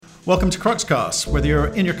Welcome to Cruxcast. Whether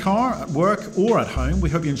you're in your car, at work, or at home,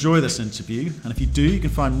 we hope you enjoy this interview. And if you do, you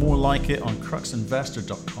can find more like it on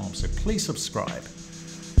cruxinvestor.com. So please subscribe.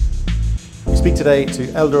 We speak today to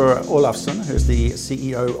Eldor Olafsson, who's the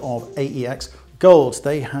CEO of AEX Gold.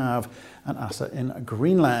 They have an asset in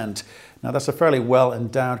Greenland. Now, that's a fairly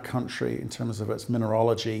well-endowed country in terms of its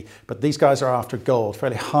mineralogy, but these guys are after gold,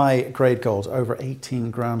 fairly high-grade gold, over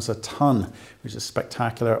 18 grams a ton, which is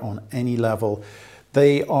spectacular on any level.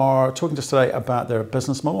 They are talking to us today about their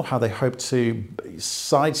business model, how they hope to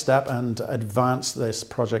sidestep and advance this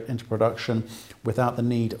project into production without the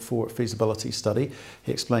need for feasibility study.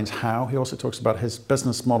 He explains how. He also talks about his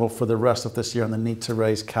business model for the rest of this year and the need to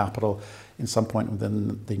raise capital in some point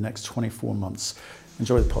within the next 24 months.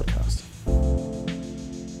 Enjoy the podcast.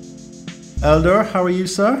 Eldor, how are you,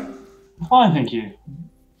 sir? Fine, thank you.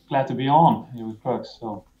 Glad to be on here with Crux.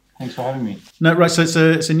 So thanks for having me. No, right. So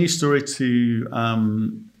it's a new story to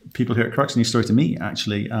people here at Crux, a new story to me,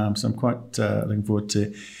 actually. So I'm quite looking forward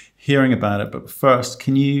to hearing about it. But first,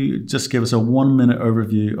 can you just give us a 1-minute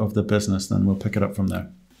overview of the business, then we'll pick it up from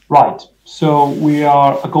there. Right. So we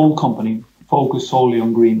are a gold company focused solely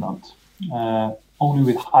on Greenland, only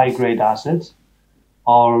with high-grade assets.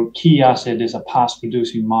 Our key asset is a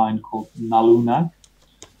past-producing mine called Nalunak,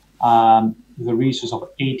 with a resource of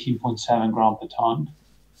 18.7 grams per ton.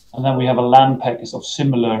 And then we have a land package of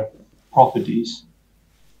similar properties,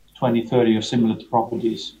 20, 30 or similar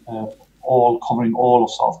properties, all covering all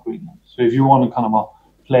of South Greenland. So if you want to kind of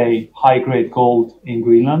play high-grade gold in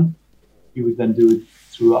Greenland, you would then do it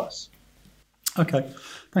through us. Okay,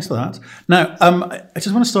 thanks for that. Now, I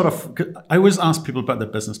just want to start off, I always ask people about their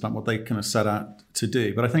business plan, what they kind of set out to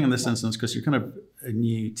do. But I think in this instance, because you're kind of a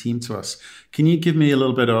new team to us, can you give me a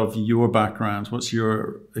little bit of your background? What's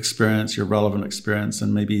your experience, your relevant experience,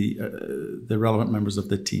 and maybe the relevant members of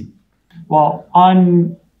the team? Well,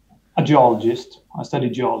 I'm a geologist. I study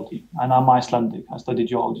geology, and I'm Icelandic. I study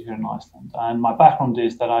geology here in Iceland. And my background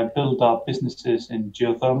is that I built up businesses in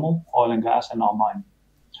geothermal, oil and gas, and now mining.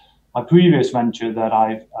 My previous venture that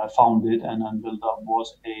I founded and then built up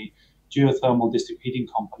was a geothermal district heating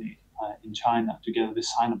company in China, together with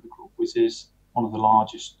Sinopec Group, which is one of the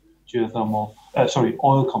largest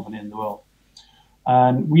oil company in the world.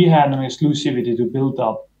 And we had an exclusivity to build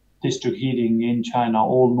up district heating in China,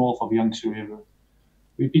 all north of Yangtze River.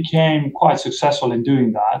 We became quite successful in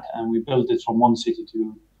doing that, and we built it from one city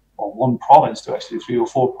to, or one province to actually 3 or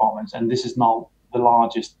 4 provinces, and this is now the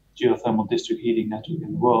largest geothermal district heating network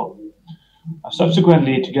in the world.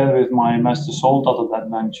 Subsequently, together with my investor, sold out of that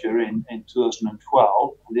venture in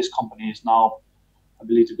 2012, and this company is now, I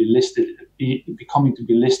believe, becoming to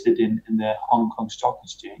be listed in the Hong Kong Stock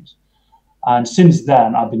Exchange. And since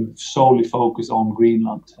then, I've been solely focused on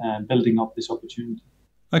Greenland and building up this opportunity.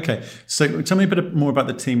 Okay, so tell me a bit more about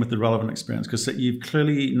the team with the relevant experience, because you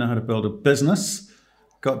clearly know how to build a business.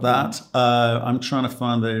 Got that. I'm trying to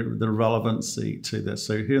find the relevancy to this.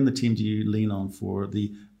 So who in the team do you lean on for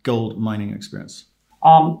the gold mining experience?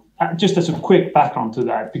 Just as a quick background to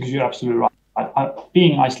that, because you're absolutely right.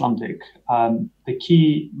 Being Icelandic, the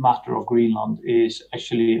key matter of Greenland is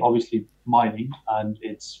actually obviously mining, and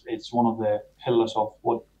it's one of the pillars of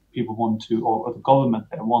what people want to, or the government,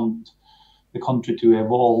 they want the country to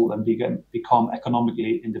evolve and become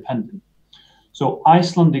economically independent. So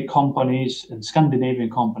Icelandic companies and Scandinavian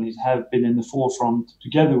companies have been in the forefront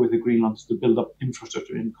together with the Greenlanders to build up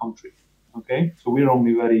infrastructure in the country. Okay, so we're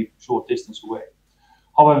only very short distance away.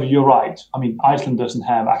 However, you're right. I mean, Iceland doesn't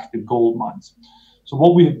have active gold mines. So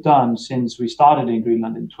what we have done since we started in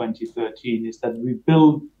Greenland in 2013 is that we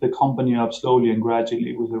build the company up slowly and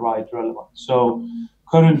gradually with the right relevance. So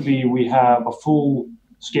currently we have a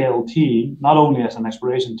full-scale team, not only as an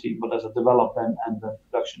exploration team, but as a development and a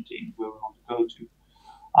production team where we want to go to.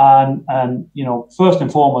 And you know, first and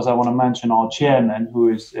foremost, I want to mention our chairman, who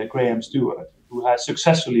is Graham Stewart, who has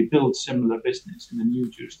successfully built similar business in a new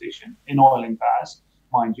jurisdiction in oil and gas,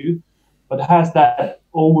 mind you, but has that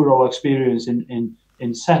overall experience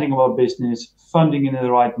in setting up a business, funding in the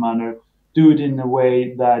right manner, do it in a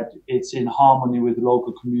way that it's in harmony with the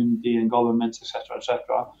local community and governments,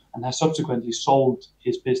 etc., and has subsequently sold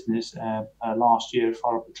his business last year,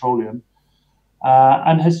 Farah Petroleum,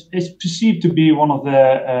 and is perceived to be one of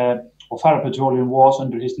the, or Farah Petroleum was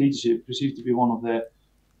under his leadership, perceived to be one of the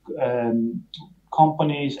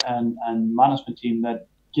companies and management team that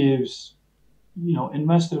gives, you know,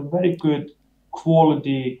 investors very good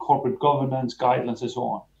quality corporate governance guidelines and so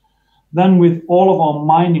on. Then with all of our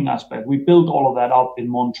mining aspect, we built all of that up in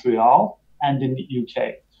Montreal and in the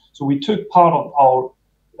UK. So we took part of our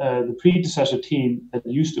the predecessor team that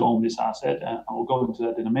used to own this asset, and I'll go into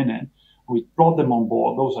that in a minute. we brought them on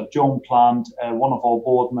board. Those are Joan Plant, one of our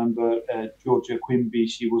board member, Georgia Quimby.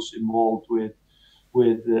 She was involved with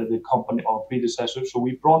the company, our predecessor. So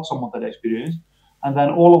we brought some of that experience. And then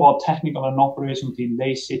all of our technical and operational team,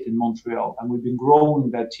 they sit in Montreal. And we've been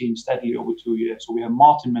growing that team steadily over 2 years. So we have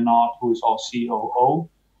Martin Menard, who is our COO,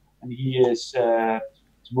 and he has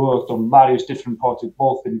worked on various different projects,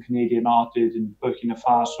 both in Canadian Arctic, in Burkina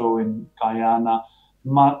Faso, in Guyana,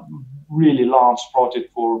 really large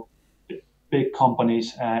project for big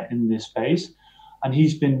companies in this space. And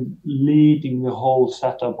he's been leading the whole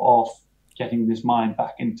setup of getting this mine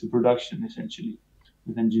back into production, essentially,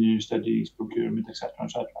 with engineering studies, procurement, etc.,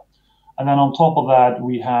 etc. And then on top of that,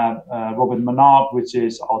 we have Robert Menard, which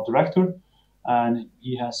is our director, and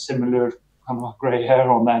he has similar kind of grey hair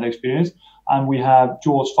on that experience. And we have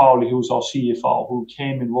George Fowley, who's our CFO, who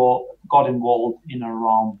got involved in and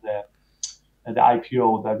around the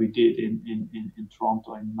IPO that we did in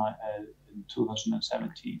Toronto in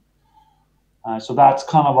 2017. So that's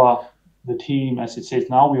kind of the team as it sits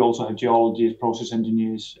now. We also have geologists, process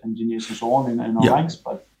engineers, and so on in our ranks.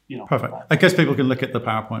 But perfect. I guess people can look at the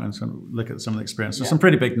PowerPoint and sort of look at some of the experience. There's some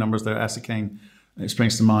pretty big numbers there. Essakane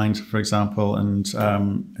springs to mind, for example, and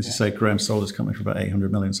as you say, Graham sold his company for about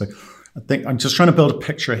 800 million. So I think I'm just trying to build a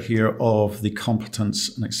picture here of the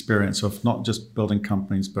competence and experience of not just building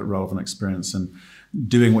companies, but relevant experience and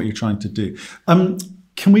doing what you're trying to do.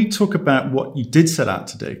 Can we talk about what you did set out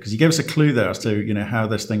to do? Because you gave us a clue there as to how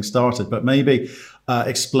this thing started, but maybe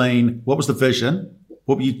explain what was the vision,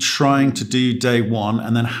 what were you trying to do day one,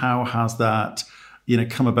 and then how has that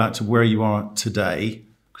come about to where you are today?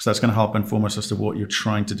 Because that's going to help inform us as to what you're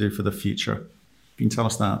trying to do for the future. Can you tell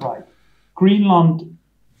us that? Right. Greenland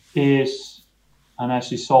is, and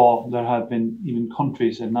as you saw, there have been even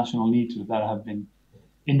countries and national leaders that have been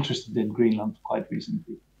interested in Greenland quite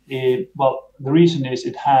recently. Well, the reason is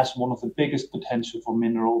it has one of the biggest potential for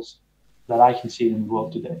minerals that I can see in the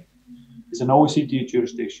world today. It's an OECD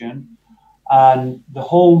jurisdiction, and the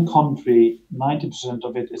whole country, 90%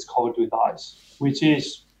 of it is covered with ice, which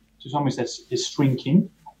is, to some extent, is shrinking,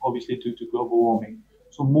 obviously due to global warming.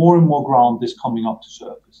 So more and more ground is coming up to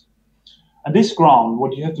surface. And this ground,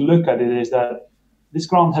 what you have to look at it is that this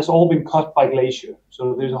ground has all been cut by glacier.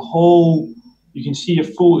 So there's a whole, you can see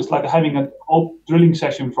it's like having a drilling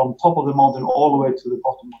session from top of the mountain all the way to the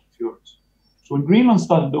bottom of the fjords. So when Greenland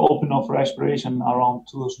started to open up for exploration around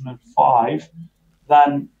 2005,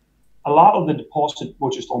 then a lot of the deposits were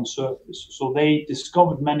just on surface. So they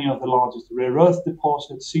discovered many of the largest rare earth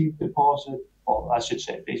deposits, zinc deposit, or I should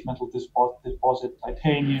say base metal deposit,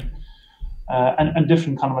 titanium, and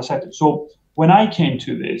different kind of assets. So when I came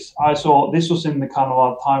to this, I saw this was in the kind of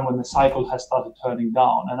a time when the cycle has started turning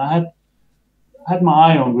down, and I had my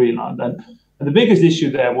eye on Greenland, and the biggest issue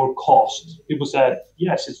there were cost. People said,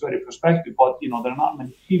 yes, it's very prospective, but there are not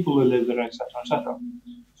many people who live there, etc., etc.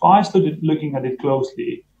 So I started looking at it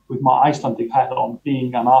closely with my Icelandic hat on,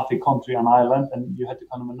 being an Arctic country, an island, and you had to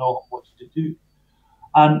kind of know what to do.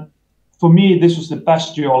 And for me, this was the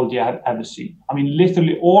best geology I had ever seen. I mean,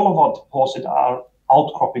 literally all of our deposits are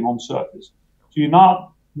outcropping on surface. So you're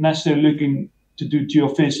not necessarily looking to do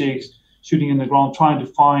geophysics, shooting in the ground, trying to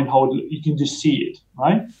find how you can just see it,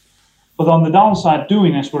 right? But on the downside,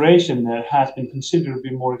 doing exploration there has been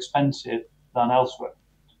considerably more expensive than elsewhere.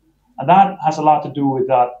 And that has a lot to do with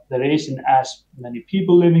that there isn't as many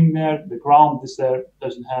people living there. The ground is there,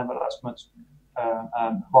 doesn't have as much,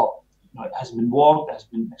 it hasn't been walked, it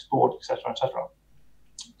hasn't been explored, etc., etc.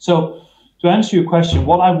 So to answer your question,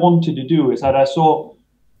 what I wanted to do is that I saw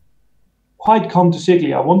quite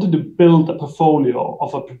countercyclically, I wanted to build a portfolio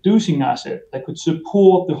of a producing asset that could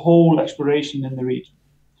support the whole exploration in the region.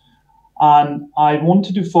 And I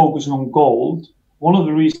wanted to focus on gold. One of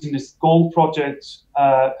the reasons is gold projects,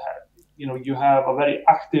 you have a very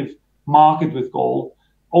active market with gold.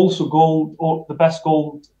 Also gold, or the best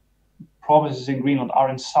gold provinces in Greenland are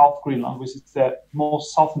in South Greenland, which is the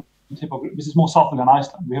most southern tip of, which is more southern than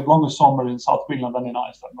Iceland. We have longer summer in South Greenland than in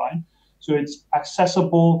Iceland, right? So it's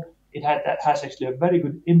accessible. It has actually a very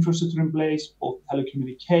good infrastructure in place, both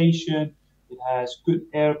telecommunication, it has good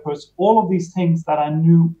airports, all of these things that I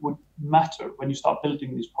knew would matter when you start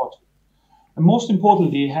building these projects. And most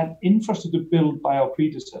importantly, it had infrastructure built by our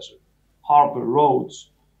predecessor, harbor,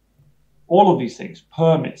 roads, all of these things,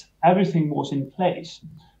 permits, everything was in place,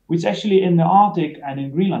 which actually in the Arctic and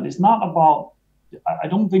in Greenland is not about, I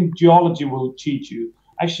don't think geology will cheat you.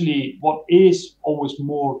 Actually, what is always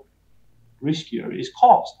more riskier is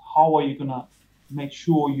cost. How are you going to make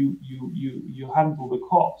sure you handle the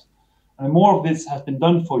cost? And the more of this has been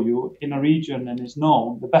done for you in a region and is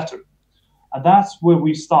known, the better. And that's where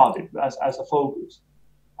we started as a focus.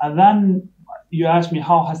 And then you ask me,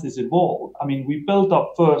 how has this evolved? I mean, we built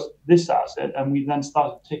up first this asset, and we then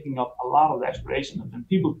started taking up a lot of the exploration. And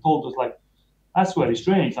people told us, like, that's very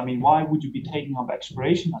strange. I mean, why would you be taking up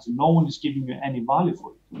exploration asset? No one is giving you any value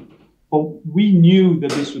for it. But we knew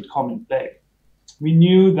that this would come in play. We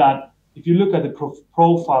knew that if you look at the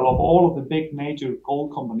profile of all of the big major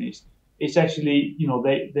gold companies, it's actually,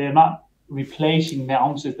 they're not replacing the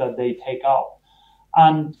ounces that they take out.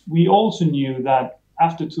 And we also knew that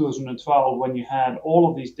after 2012, when you had all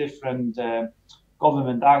of these different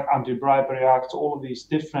government act, anti-bribery acts, all of these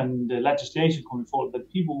different legislation coming forward, that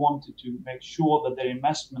people wanted to make sure that their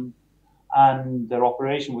investment and their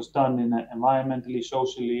operation was done in an environmentally,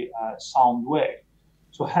 socially sound way.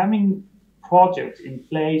 So having projects in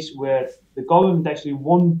place where the government actually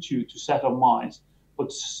wants you to set up mines,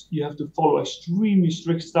 but you have to follow extremely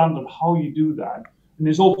strict standard how you do that. And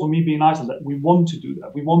there's also me being Iceland that we want to do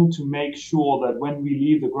that. We want to make sure that when we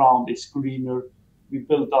leave the ground, it's greener. We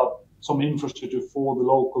built up some infrastructure for the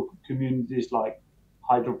local communities like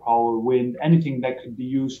hydropower, wind, anything that could be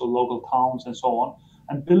used for local towns and so on,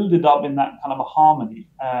 and build it up in that kind of a harmony.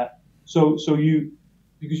 Because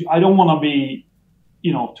I don't want to be,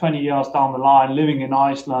 20 years down the line, living in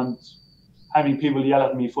Iceland, having people yell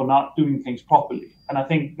at me for not doing things properly. And I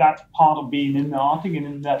think that's part of being in the Arctic and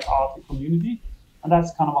in that Arctic community. And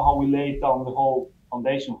that's kind of how we laid down the whole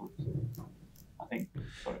foundation for it. I think.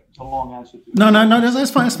 Sorry, it's a long answer to No,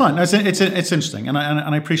 that's fine. It's fine. No, it's interesting, and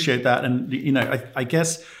I appreciate that. And I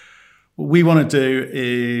guess what we want to do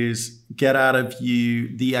is get out of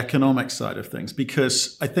you the economic side of things,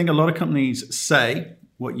 because I think a lot of companies say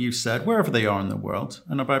what you said wherever they are in the world,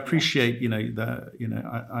 and I appreciate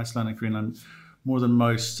Iceland and Greenland more than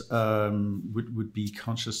most would be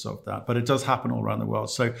conscious of that, but it does happen all around the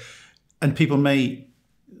world. So. And people may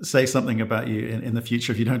say something about you in the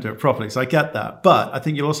future if you don't do it properly. So I get that. But I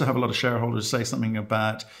think you'll also have a lot of shareholders say something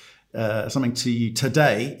about something to you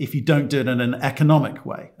today if you don't do it in an economic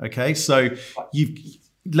way. Okay, so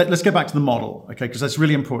let's go back to the model, okay, because that's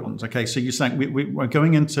really important. Okay, so you're saying we're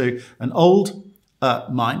going into an old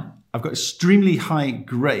mine. I've got extremely high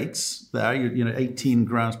grades there, 18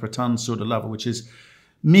 grams per ton sort of level, which is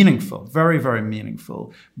meaningful, very, very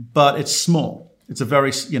meaningful, but it's small. It's a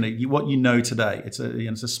very, what you know today. It's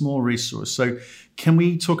a small resource. So can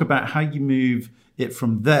we talk about how you move it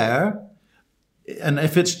from there? And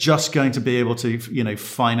if it's just going to be able to,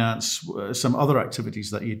 finance some other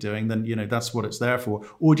activities that you're doing, then, that's what it's there for.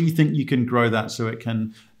 Or do you think you can grow that so it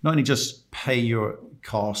can not only just pay your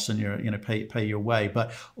costs and your, pay your way,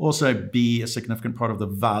 but also be a significant part of the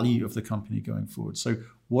value of the company going forward? So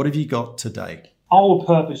what have you got today? Our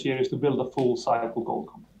purpose here is to build a full cycle gold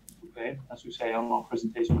company. Okay, as we say, on our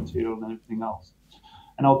presentation material and everything else.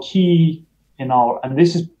 And our key and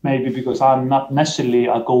this is maybe because I'm not necessarily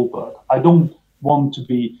a gold bug. I don't want to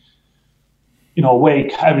be,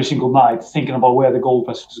 awake every single night thinking about where the gold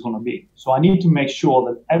price is going to be. So I need to make sure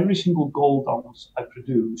that every single gold ounce I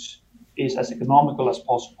produce is as economical as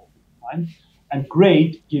possible, right? And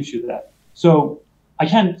grade gives you that. So I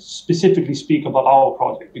can't specifically speak about our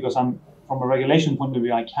project because from a regulation point of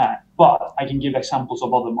view, I can't, but I can give examples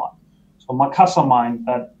of other mines. So Macassa mine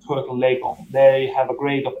at Turtle Lake, they have a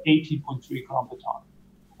grade of 18.3 grams per ton,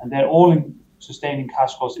 and their all-in sustaining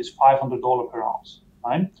cash cost is $500 per ounce,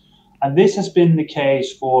 right? And this has been the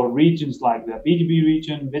case for regions like the BDB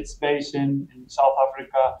region, Wits Basin in South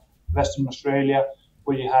Africa, Western Australia,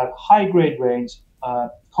 where you have high-grade veins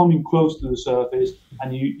coming close to the surface,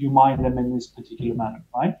 and you mine them in this particular manner,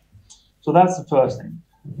 right? So that's the first thing.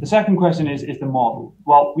 The second question is the model.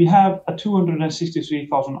 Well, we have a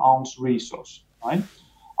 263,000 ounce resource, right?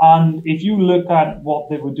 And if you look at what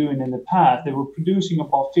they were doing in the past, they were producing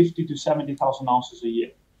about 50 to 70,000 ounces a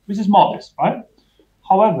year, which is modest, right?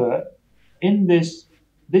 However, in this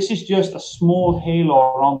is just a small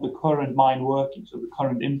halo around the current mine working, so the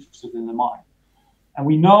current infrastructure in the mine. And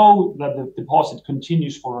we know that the deposit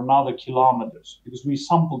continues for another kilometers because we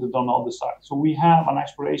sampled it on the other side. So we have an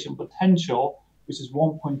exploration potential which is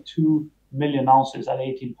 1.2 million ounces at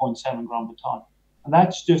 18.7 grams per ton. And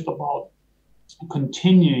that's just about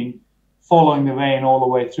continuing following the vein all the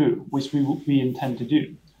way through, which we intend to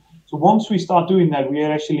do. So once we start doing that, we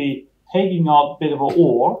are actually taking out a bit of an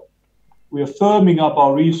ore, we are firming up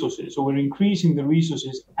our resources. So we're increasing the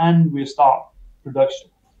resources and we start production.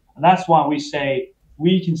 And that's why we say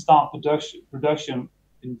we can start production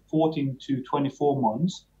in 14 to 24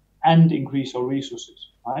 months and increase our resources,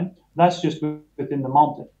 right? That's just within the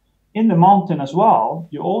mountain. In the mountain as well,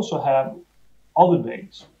 you also have other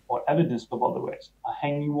veins or evidence of other veins, a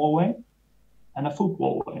hanging wall vein and a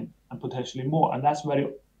footwall vein, and potentially more. And that's very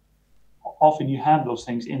often you have those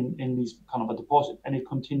things in these kind of a deposit, and it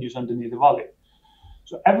continues underneath the valley.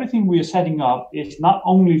 So everything we are setting up is not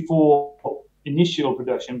only for initial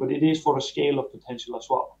production, but it is for a scale of potential as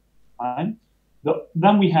well. Right?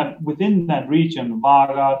 Then we have within that region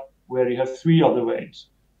Vagar, where you have 3 other veins.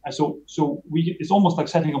 And it's almost like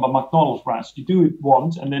setting up a McDonald's branch. You do it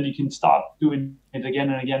once, and then you can start doing it again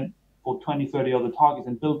and again for 20, 30 other targets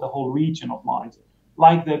and build the whole region of mines,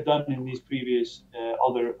 like they've done in these previous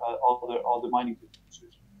other mining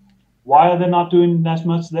producers. Why are they not doing as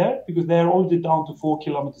much there? Because they're already down to 4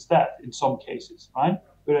 kilometers depth in some cases, right?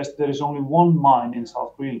 Whereas there is only one mine in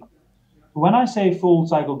South Greenland. So when I say full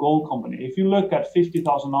cycle gold company, if you look at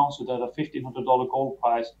 50,000 ounces at a $1,500 gold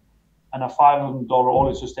price and a $500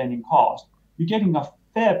 all-in sustaining cost, you're getting a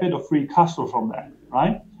fair bit of free cash flow from that,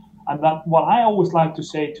 right? And that what I always like to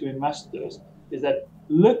say to investors is that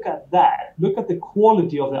look at the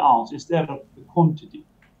quality of the ounce instead of the quantity.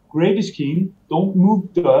 Grade is king, don't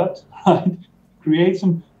move dirt, right? Create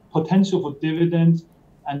some potential for dividends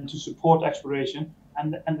and to support exploration.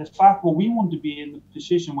 And the fact what we want to be in the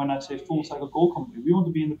position, when I say full cycle gold company, we want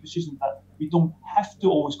to be in the position that we don't have to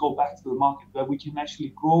always go back to the market, but we can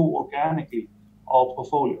actually grow organically our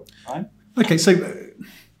portfolio, right? Okay, so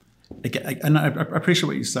again, and I appreciate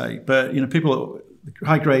what you say, but people,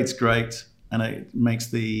 high grade's great, and it makes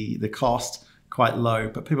the cost quite low,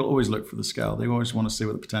 but people always look for the scale. They always want to see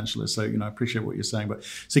what the potential is. So I appreciate what you're saying. But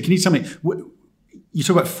so can you tell me? You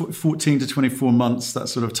talk about 14 to 24 months, that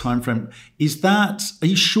sort of time frame. Are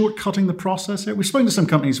you shortcutting the process here? We've spoken to some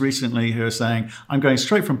companies recently who are saying, I'm going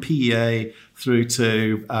straight from PEA through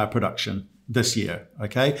to production this year,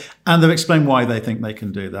 okay? And they've explained why they think they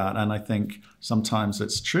can do that. And I think sometimes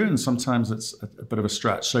it's true and sometimes it's a bit of a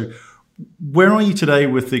stretch. So where are you today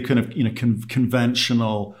with the kind of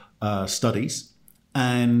conventional studies?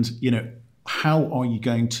 And, how are you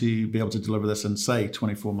going to be able to deliver this in, say,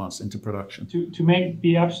 24 months into production? To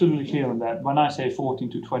be absolutely clear on that, when I say 14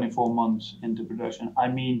 to 24 months into production, I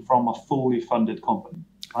mean from a fully funded company,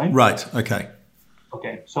 right? Right, okay.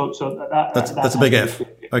 Okay, so that's a big if.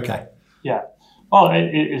 Okay. Yeah. Well,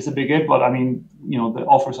 it's a big if, but I mean, the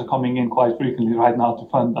offers are coming in quite frequently right now to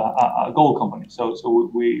fund a gold company. So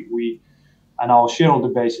we and our shareholder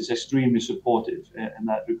base is extremely supportive in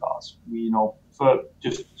that regards. For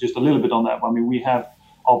just a little bit on that. I mean, we have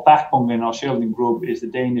our backbone in our shareholding group is the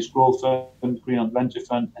Danish Growth Fund, Greenland Venture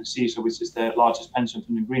Fund, and CISA, which is the largest pension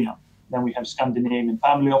fund in Greenland. Then we have Scandinavian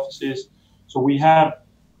family offices. So we have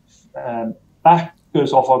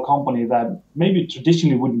backers of our company that maybe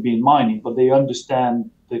traditionally wouldn't be in mining, but they understand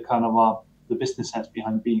the kind of the business sense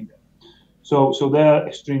behind being there. So they're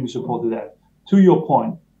extremely supportive there. To your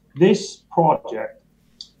point, this project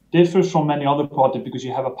differs from many other projects because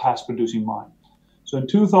you have a past producing mine. So in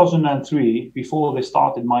 2003, before they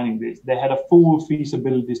started mining this, they had a full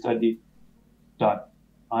feasibility study done,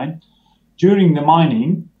 right? During the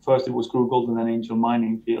mining, first it was Crew Gold and then Angel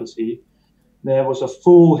Mining PLC, there was a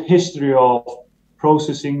full history of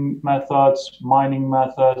processing methods, mining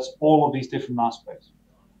methods, all of these different aspects.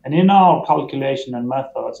 And in our calculation and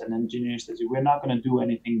methods and engineering study, we're not going to do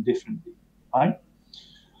anything differently, right?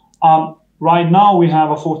 Right now, we have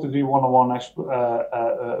a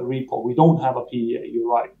 43101 report. We don't have a PEA, you're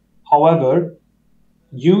right. However,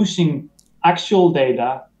 using actual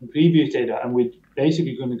data, previous data, and we're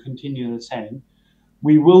basically going to continue the same,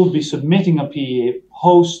 we will be submitting a PEA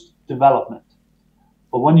post-development.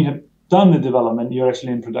 But when you have done the development, you're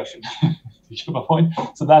actually in production. You get my point?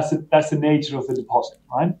 So that's the nature of the deposit,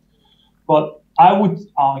 right? But I would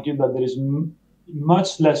argue that there is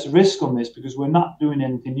much less risk on this because we're not doing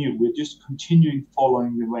anything new. We're just continuing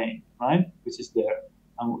following the vein, right? Which is there.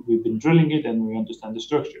 And we've been drilling it and we understand the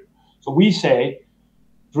structure. So we say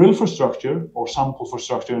drill for structure or sample for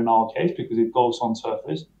structure in our case because it goes on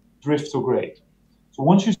surface, drift to grade. So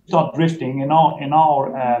once you start drifting in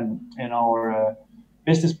our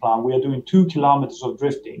business plan, we are doing 2 kilometers of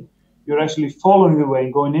drifting. You're actually following the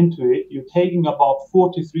vein, going into it. You're taking about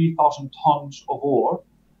 43,000 tons of ore.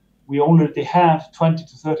 We already have 20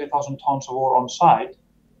 to 30,000 tons of ore on site.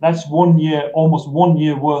 That's 1 year, almost 1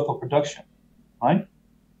 year worth of production, right?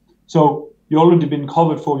 So you've already been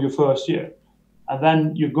covered for your first year. And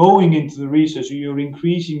then you're going into the research, you're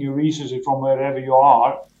increasing your research from wherever you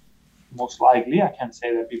are, most likely. I can't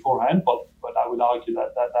say that beforehand, but I would argue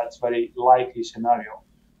that that's a very likely scenario.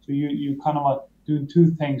 So you kind of are doing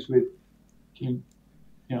two things with, killing,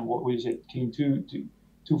 what would you say, killing two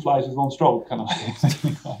flies with one stroke, kind of.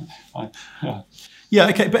 Yeah.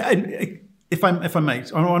 Okay. But if I may,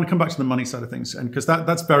 I want to come back to the money side of things, and because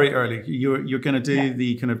that's very early. You're going to do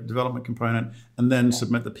the kind of development component and then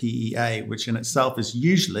submit the PEA, which in itself is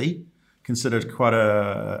usually considered quite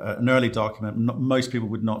an early document. Most people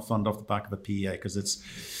would not fund off the back of a PEA because it's,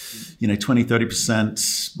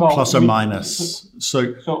 20-30% plus or minus.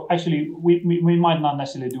 So actually, we might not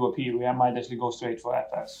necessarily do a PEA. We might actually go straight for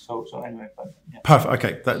FS. So anyway, but yeah. Perfect.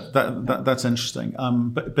 Okay, that's interesting.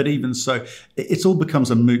 But even so, it all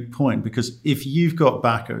becomes a moot point, because if you've got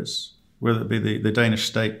backers, whether it be the Danish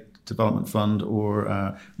State Development Fund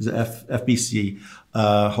or the FBC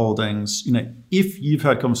holdings, if you've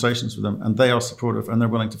had conversations with them and they are supportive and they're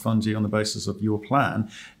willing to fund you on the basis of your plan,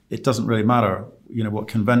 it doesn't really matter, what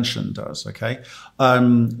convention does. Okay,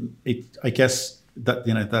 I guess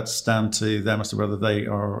that that's down to them as to whether they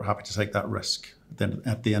are happy to take that risk. Then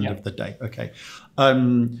at the end of the day, okay.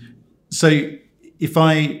 So if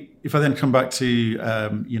I then come back to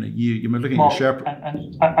you're looking at your share.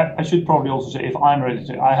 And I should probably also say, if I'm ready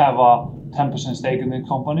to, I have a 10% stake in the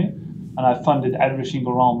company, and I funded every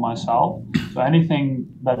single round myself. So anything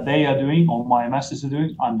that they are doing or my investors are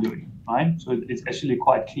doing, I'm doing, right? So it's actually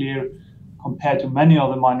quite clear compared to many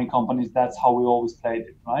other mining companies. That's how we always played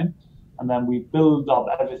it, right? And then we build up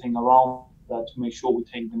everything around that to make sure we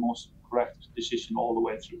take the most correct decision all the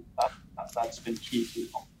way through. That's been key to the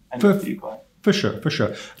company. For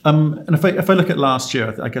sure. And if I look at last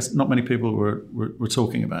year, I guess not many people were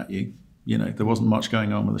talking about you. There wasn't much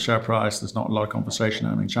going on with the share price. There's not a lot of conversation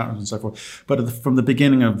happening, chat rooms and so forth. But from the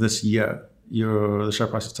beginning of this year, the share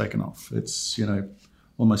price has taken off. It's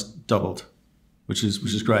almost doubled, which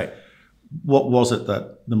is great. What was it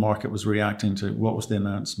that the market was reacting to? What was the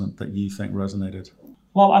announcement that you think resonated?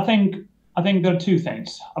 Well, I think there are two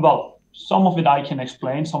things. About some of it I can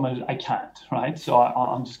explain, some of it I can't, right? So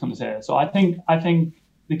I'm just going to say it. So I think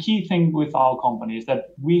the key thing with our company is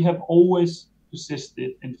that we have always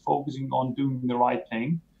persisted in focusing on doing the right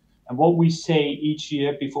thing. And what we say each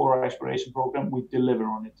year before our exploration program, we deliver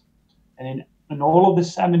on it. And in all of the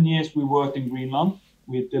 7 years we worked in Greenland,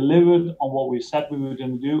 we delivered on what we said we were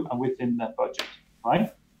going to do and within that budget,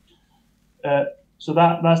 right? So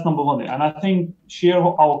that's number one. And I think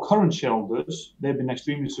our current shareholders, they've been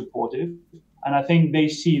extremely supportive. And I think they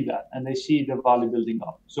see that and they see the value building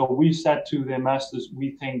up. So we said to the investors,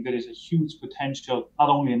 we think there is a huge potential, not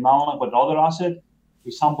only in Malmö, but in other assets.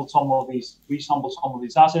 We sampled some of these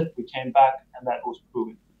assets, we came back and that was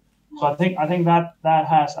proven. So I think that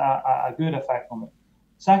has a good effect on it.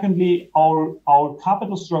 Secondly, our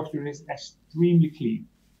capital structure is extremely clean,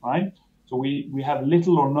 right? So we have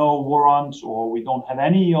little or no warrants, or we don't have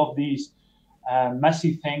any of these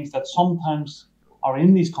messy things that sometimes are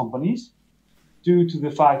in these companies due to the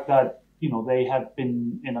fact that they have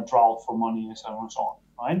been in a drought for money and so on and so on,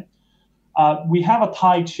 right? We have a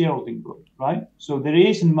tight shareholding group, right? So there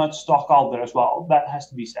isn't much stock out there as well. That has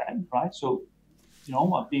to be said, right? So,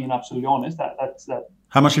 being absolutely honest, that's that.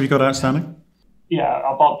 How much have you got outstanding? Yeah,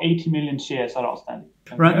 about 80 million shares are outstanding.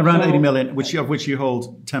 Around 80 million, of which you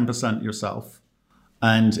hold 10% yourself.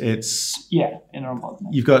 And it's... Yeah, in our model.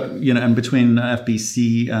 You've got, and between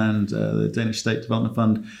FBC and the Danish State Development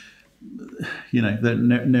Fund, they're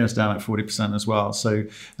nearest down at 40% as well. So,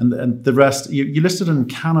 and the rest, you listed in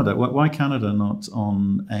Canada. Why Canada, not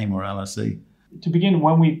on AIM or LSE? To begin,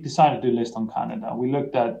 when we decided to list on Canada, we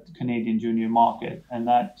looked at the Canadian junior market, and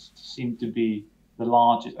that seemed to be the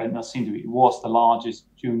largest, it was the largest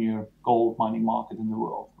junior gold mining market in the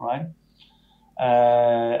world, right?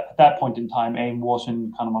 At that point in time, AIM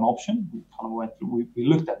wasn't kind of an option. We kind of went through, we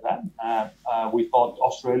looked at that. We thought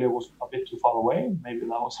Australia was a bit too far away. Maybe that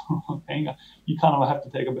was one thing. You kind of have to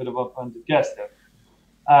take a bit of a punted guess there.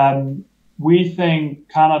 We think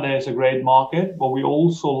Canada is a great market, but we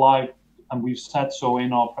also like, and we've said so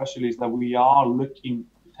in our press release, that we are looking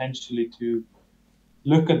potentially to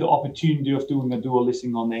look at the opportunity of doing a dual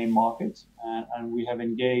listing on the AIM market, and we have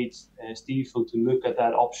engaged Stifel to look at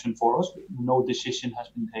that option for us. No decision has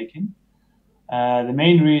been taken. The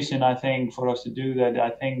main reason, I think, for us to do that, I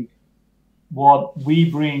think what we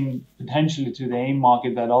bring potentially to the AIM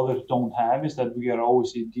market that others don't have is that we are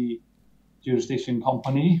OECD jurisdiction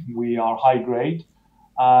company. We are high grade.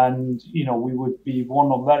 And, we would be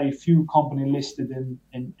one of very few companies listed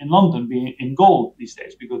in London being in gold these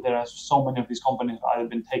days, because there are so many of these companies that either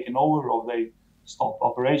been taken over or they stopped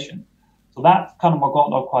operation. So that kind of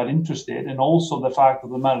got us quite interested. And also the fact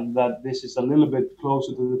of the matter that this is a little bit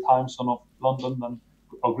closer to the time zone of London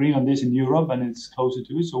or Greenland is in Europe, and it's closer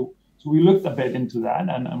to it. So we looked a bit into that,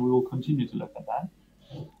 and we will continue to look at that.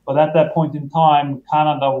 But at that point in time,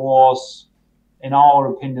 Canada was, in our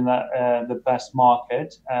opinion, the best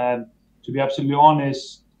market. To be absolutely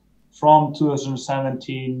honest, from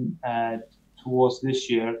 2017 towards this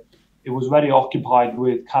year, it was very occupied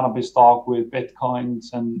with cannabis stock, with bitcoins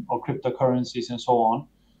or cryptocurrencies and so on.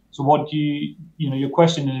 So what your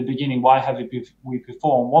question in the beginning, why have we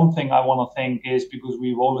performed? One thing I want to think is because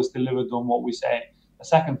we've always delivered on what we say. The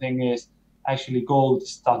second thing is actually gold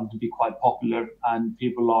is starting to be quite popular and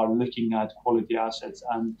people are looking at quality assets.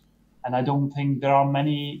 And I don't think there are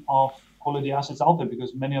many of quality assets out there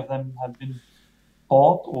because many of them have been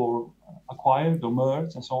bought or acquired or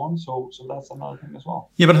merged and so on. So that's another thing as well.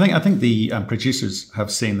 Yeah, but I think the producers have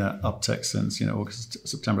seen that uptick since August,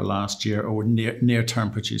 September last year, or near term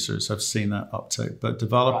producers have seen that uptick. But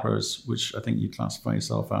developers, right, which I think you classify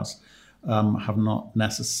yourself as, have not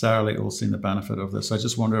necessarily all seen the benefit of this. I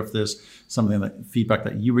just wonder if there's something that feedback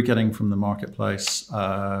that you were getting from the marketplace,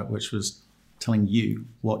 which was telling you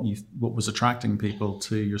what was attracting people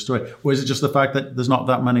to your story, or is it just the fact that there's not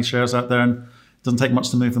that many shares out there and it doesn't take much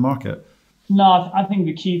to move the market? No, I think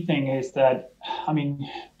the key thing is that,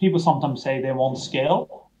 people sometimes say they want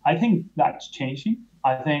scale. I think that's changing.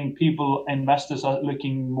 I think investors are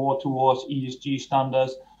looking more towards ESG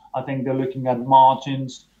standards. I think they're looking at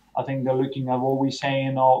margins. I think they're looking at what we say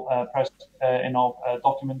in our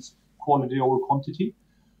documents, quality over quantity.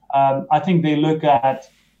 I think they look at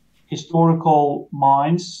historical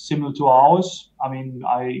mines similar to ours.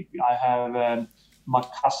 I have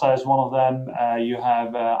Macassa as one of them. You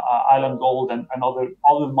have Island Gold and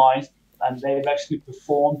other mines, and they've actually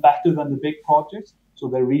performed better than the big projects. So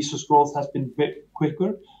their resource growth has been a bit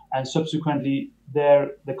quicker, and subsequently,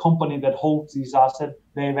 the company that holds these assets,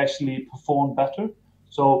 they've actually performed better.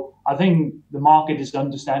 So I think the market is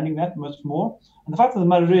understanding that much more. And the fact of the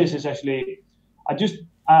matter is actually, I just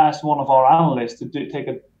asked one of our analysts to take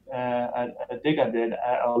a dig at it,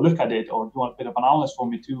 or look at it, or do a bit of analysis for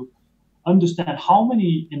me to understand how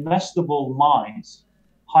many investable mines,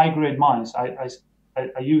 high-grade mines,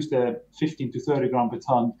 I use the 15 to 30 gram per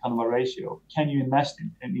ton kind of a ratio, can you invest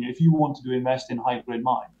in? If you want to invest in high-grade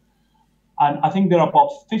mine. And I think there are about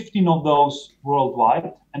 15 of those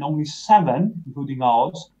worldwide, and only 7, including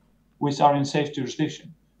ours, which are in safe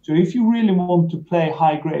jurisdiction. So if you really want to play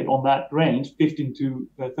high grade on that range, 15 to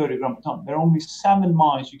 30 gram per ton, there are only 7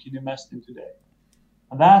 mines you can invest in today.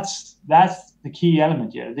 And that's the key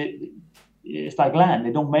element here. It's like land;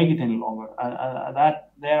 they don't make it any longer. And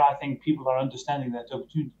I think people are understanding that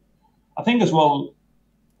opportunity. I think as well,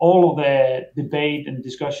 all of the debate and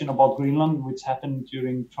discussion about Greenland, which happened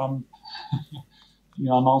during Trump,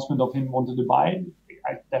 announcement of him wanting to buy it,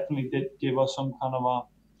 I definitely did give us some kind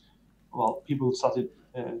of people started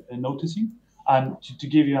noticing. And to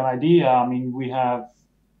give you an idea, we have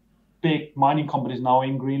big mining companies now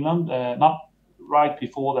in Greenland, not right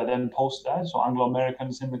before that, then post that. So Anglo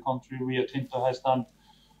Americans in the country, Rio Tinto has done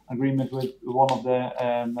agreement with one of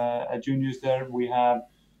the juniors there. We have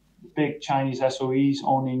big Chinese SOEs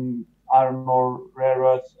owning iron ore, rare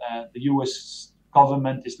earth. The US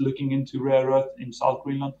government is looking into rare earth in South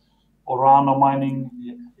Greenland. Orano Mining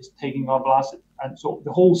is taking up assets. And so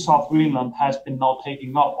the whole South Greenland has been now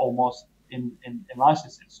taking up almost in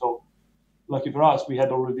licensing. So lucky for us, we had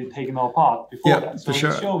already taken our part before that. So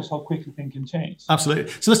it shows how quickly things can change.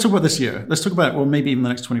 Absolutely. So let's talk about this year. Let's talk about, maybe even the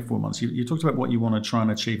next 24 months. You talked about what you want to try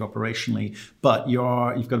and achieve operationally, but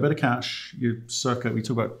you've got a bit of cash. We talk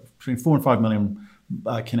about between 4 and 5 million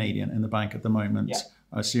Canadian in the bank at the moment. Yeah.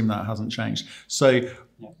 I assume that hasn't changed. So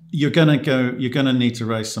you're going to need to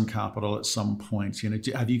raise some capital at some point.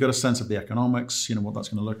 Have you got a sense of the economics, what that's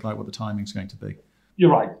going to look like, what the timing's going to be?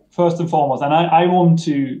 You're right. First and foremost, and I want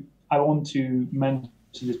to mention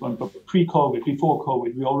this one, but before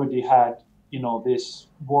COVID, we already had, this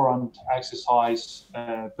warrant exercise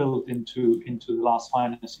built into the last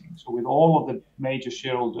financing. So with all of the major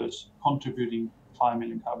shareholders contributing 5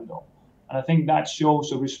 million capital. And I think that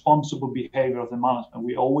shows a responsible behavior of the management.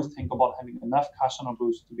 We always think about having enough cash on our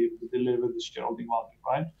books to be able to deliver the shareholding value,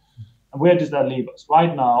 right? And where does that leave us?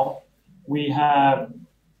 Right now, we have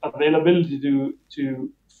availability to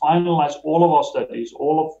finalize all of our studies,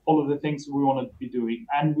 all of the things that we want to be doing,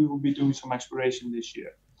 and we will be doing some exploration this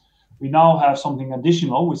year. We now have something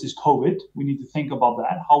additional, which is COVID. We need to think about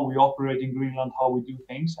that, how we operate in Greenland, how we do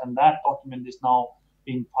things, and that document is now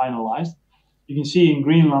being finalized. You can see in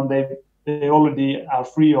Greenland, they already are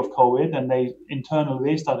free of COVID, and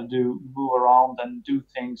they started to move around and do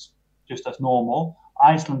things just as normal.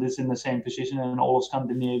 Iceland is in the same position, and all of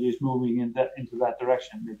Scandinavia is moving into that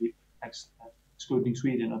direction, maybe excluding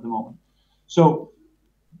Sweden at the moment. So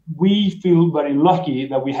we feel very lucky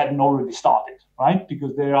that we hadn't already started, right?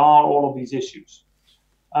 Because there are all of these issues.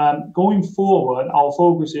 Going forward, our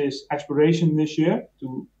focus is exploration this year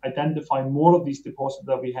to identify more of these deposits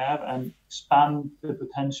that we have and expand the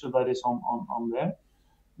potential that is on there.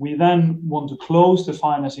 We then want to close the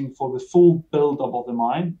financing for the full build-up of the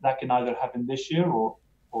mine. That can either happen this year or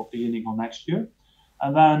or beginning of next year.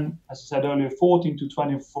 And then, as I said earlier, 14 to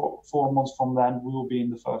 24 months from then, we will be in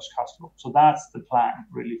the first cash flow. So that's the plan,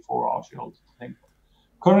 really, for our shareholders to think of.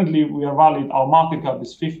 Currently, we are valued, our market cap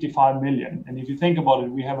is 55 million. And if you think about it,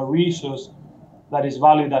 we have a resource that is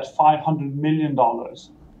valued at $500 million.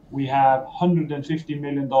 We have $150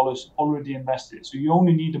 million already invested. So you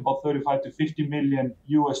only need about 35 to 50 million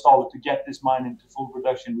US dollar to get this mine into full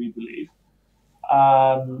production, we believe.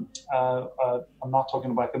 I'm not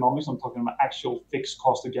talking about economics, I'm talking about actual fixed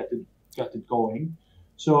cost to get it going.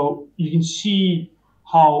 So you can see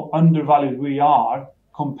how undervalued we are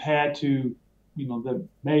compared to the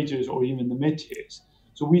majors or even the mid-tiers.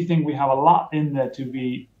 So we think we have a lot in there to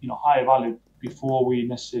be higher valued before we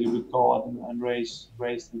necessarily would go out and raise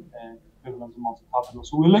the equivalent amount of capital.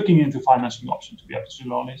 So we're looking into financing options, to be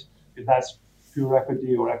absolutely honest, if that's pure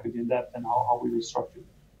equity or equity in debt, and how we restructure it.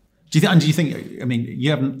 Do you think, I mean,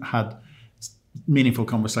 you haven't had meaningful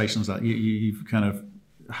conversations that you've kind of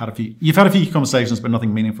had you've had a few conversations, but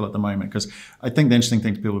nothing meaningful at the moment, because I think the interesting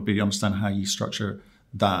thing to people would be to understand how you structure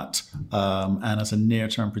that. And as a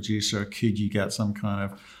near-term producer, could you get some kind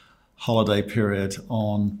of holiday period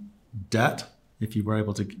on debt if you were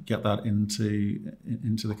able to get that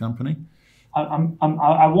into the company?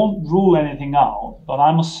 I won't rule anything out, but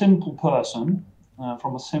I'm a simple person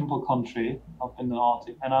from a simple country up in the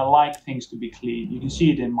Arctic, and I like things to be clean. You can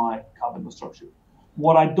see it in my capital structure.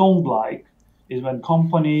 What I don't like is when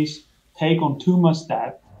companies take on too much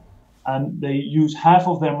debt and they use half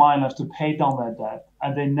of their mine life to pay down their debt,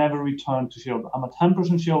 and they never return to shareholder. I'm a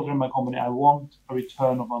 10% shareholder in my company. I want a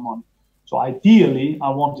return of my money. So ideally, I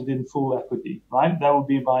want it in full equity, right? That would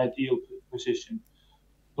be my ideal position.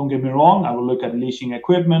 Don't get me wrong. I will look at leasing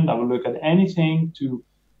equipment. I will look at anything to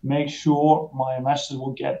make sure my investors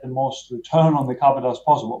will get the most return on the capital as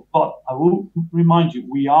possible. But I will remind you,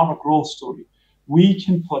 we are a growth story. We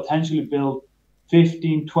can potentially build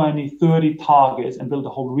 15, 20, 30 targets and build a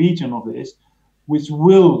whole region of this, which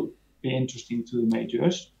will be interesting to the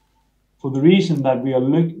majors, for the reason that we are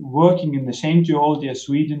working in the same geology as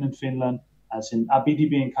Sweden and Finland, as in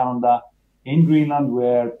Abitibi in Canada, in Greenland,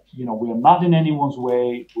 where we are not in anyone's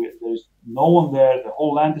way. There's no one there. The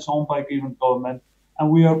whole land is owned by Greenland government, and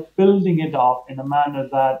we are building it up in a manner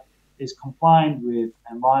that is compliant with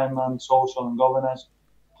environment, social, and governance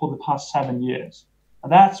for the past 7 years.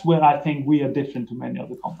 And that's where I think we are different to many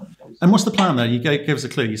other companies. And what's the plan there? You gave us a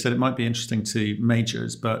clue. You said it might be interesting to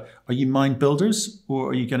majors, but are you mine builders, or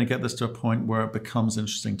are you going to get this to a point where it becomes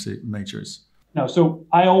interesting to majors? No, so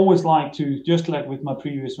I always like to, just like with my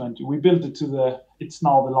previous venture, we built it it's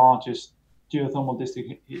now the largest geothermal district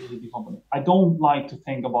heating company. I don't like to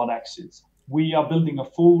think about exits. We are building a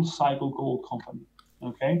full cycle gold company,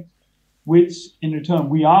 okay? Which in return,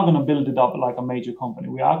 we are going to build it up like a major company.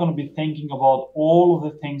 We are going to be thinking about all of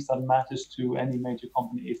the things that matters to any major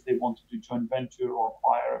company if they want to do joint venture or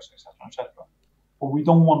acquire us, etc., etc. But we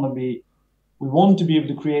want to be able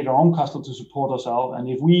to create our own capital to support ourselves. And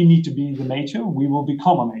if we need to be the major, we will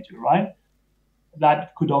become a major, right?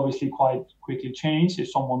 That could obviously quite quickly change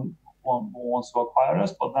if someone wants to acquire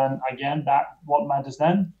us. But then again, what matters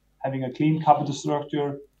then? Having a clean capital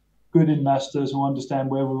structure, good investors who understand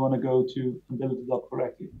where we want to go to and build it up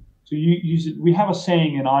correctly. So we have a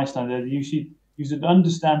saying in Iceland that you should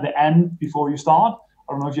understand the end before you start.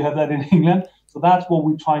 I don't know if you have that in England. So that's what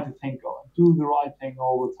we try to think of. Do the right thing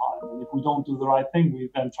all the time. And if we don't do the right thing, we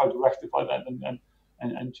then try to rectify that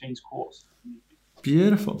and change course.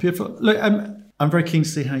 Beautiful, beautiful. Look, I'm very keen to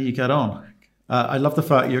see how you get on. I love the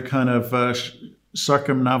fact you're kind of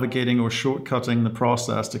circumnavigating or shortcutting the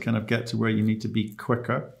process to kind of get to where you need to be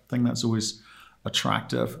quicker. I think that's always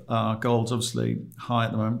attractive. Gold's obviously high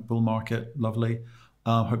at the moment, bull market, lovely.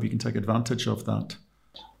 Hope you can take advantage of that.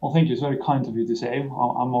 Well, thank you. It's very kind of you to say.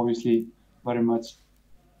 I'm obviously very much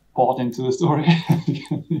bought into the story, as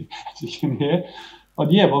you can hear. But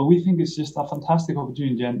we think it's just a fantastic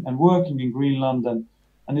opportunity, and working in Greenland, and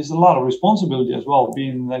there's a lot of responsibility as well,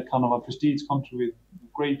 being that kind of a prestige country with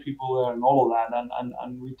great people there and all of that,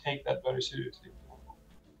 and we take that very seriously.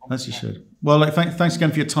 As you should. Well, thanks again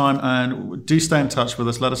for your time, and do stay in touch with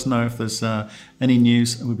us. Let us know if there's any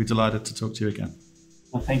news, and we'd be delighted to talk to you again.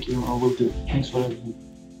 Well, thank you. I will do. Thanks for everything.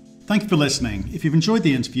 Thank you for listening. If you've enjoyed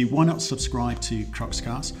the interview, why not subscribe to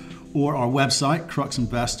Cruxcast or our website,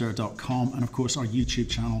 cruxinvestor.com, and of course our YouTube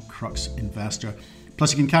channel, Crux Investor.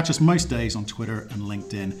 Plus, you can catch us most days on Twitter and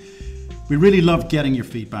LinkedIn. We really love getting your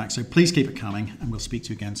feedback, so please keep it coming, and we'll speak to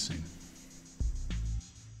you again soon.